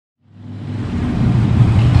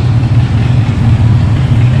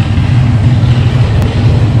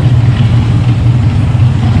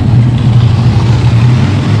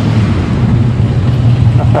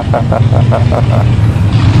Hey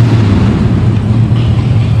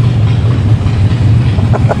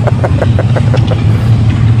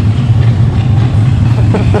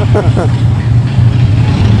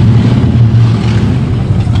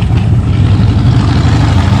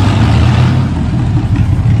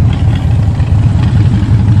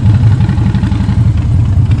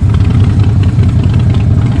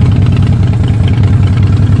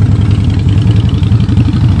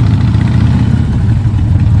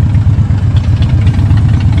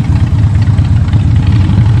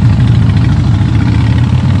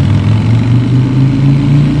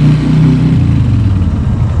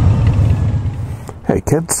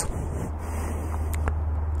kids,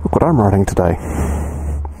 look what I'm riding today.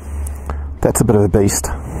 That's a bit of a beast.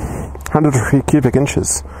 103 cubic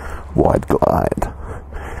inches wide glide.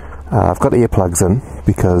 I've got earplugs in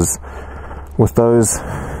because with those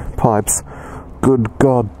pipes, good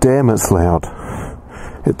god damn it's loud.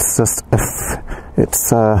 It's just,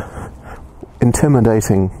 it's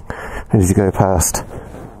intimidating as you go past.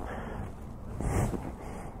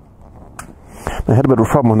 I had a bit of a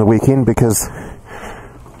problem on the weekend because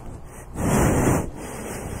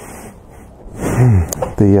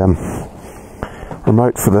the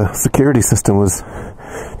remote for the security system was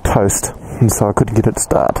toast, and so I couldn't get it to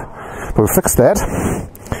start. But we fixed that,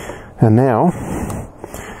 and now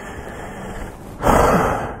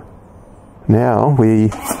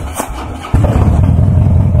we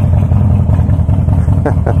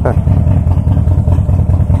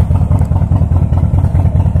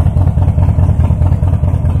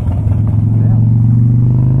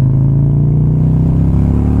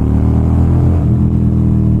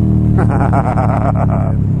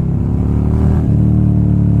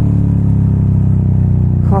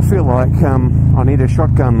I feel like I need a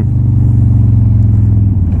shotgun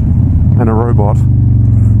and a robot.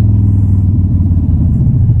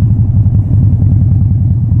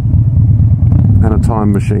 And a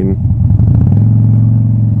time machine.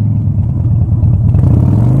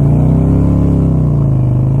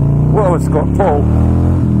 Whoa, it's got pull.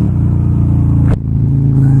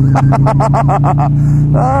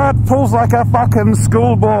 Ah, it pulls like a fucking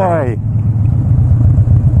schoolboy.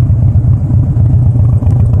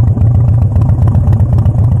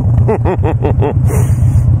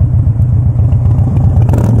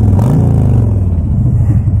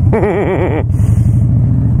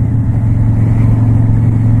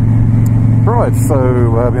 Right,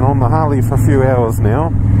 so I've been on the Harley for a few hours now.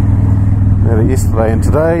 Had it yesterday and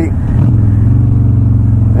today,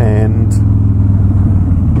 and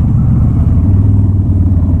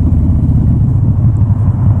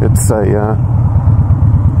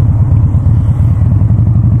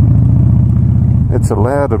it's a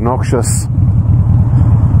loud, obnoxious,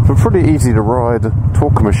 but pretty easy to ride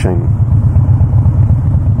torque machine.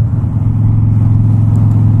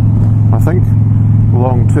 I think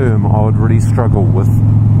long term I would really struggle with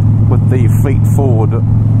the feet forward,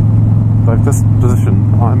 like this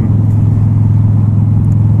position.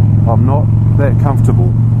 I'm not that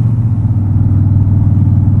comfortable.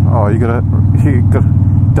 Oh, you got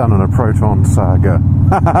done in a Proton Saga.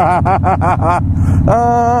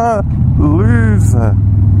 Ah, loser.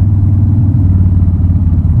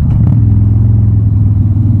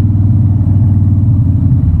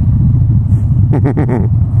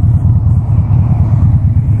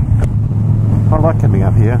 I like coming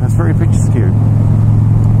up here. It's very picturesque.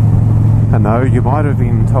 I know you might have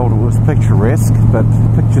been told it was picturesque, but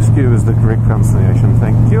picturesque is the correct pronunciation.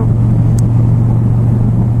 Thank you.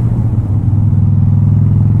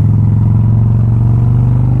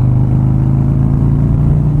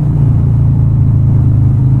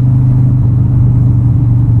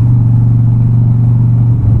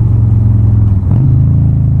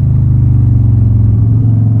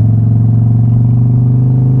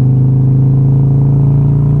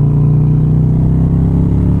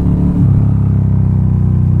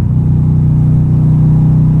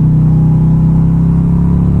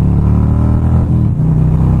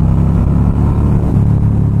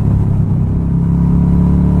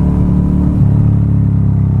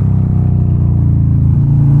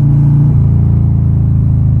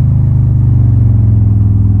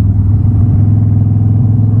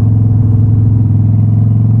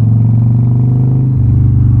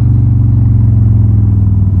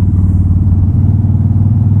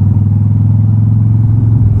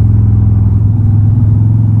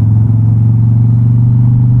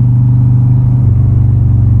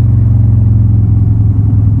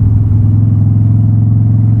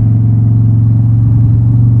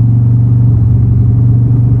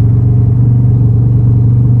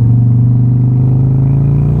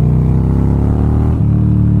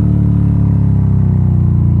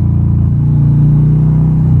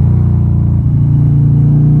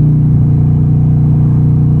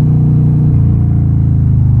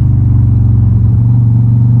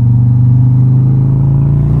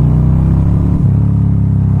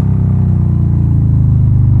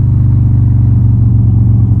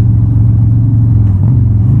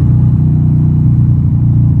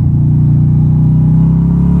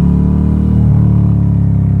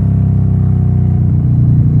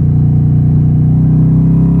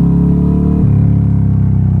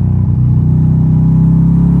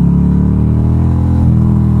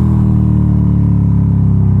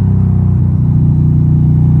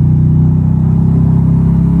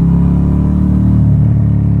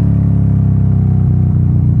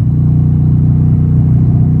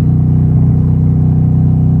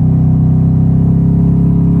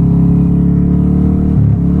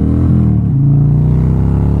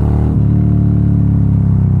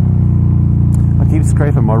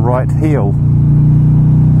 scraping my right heel.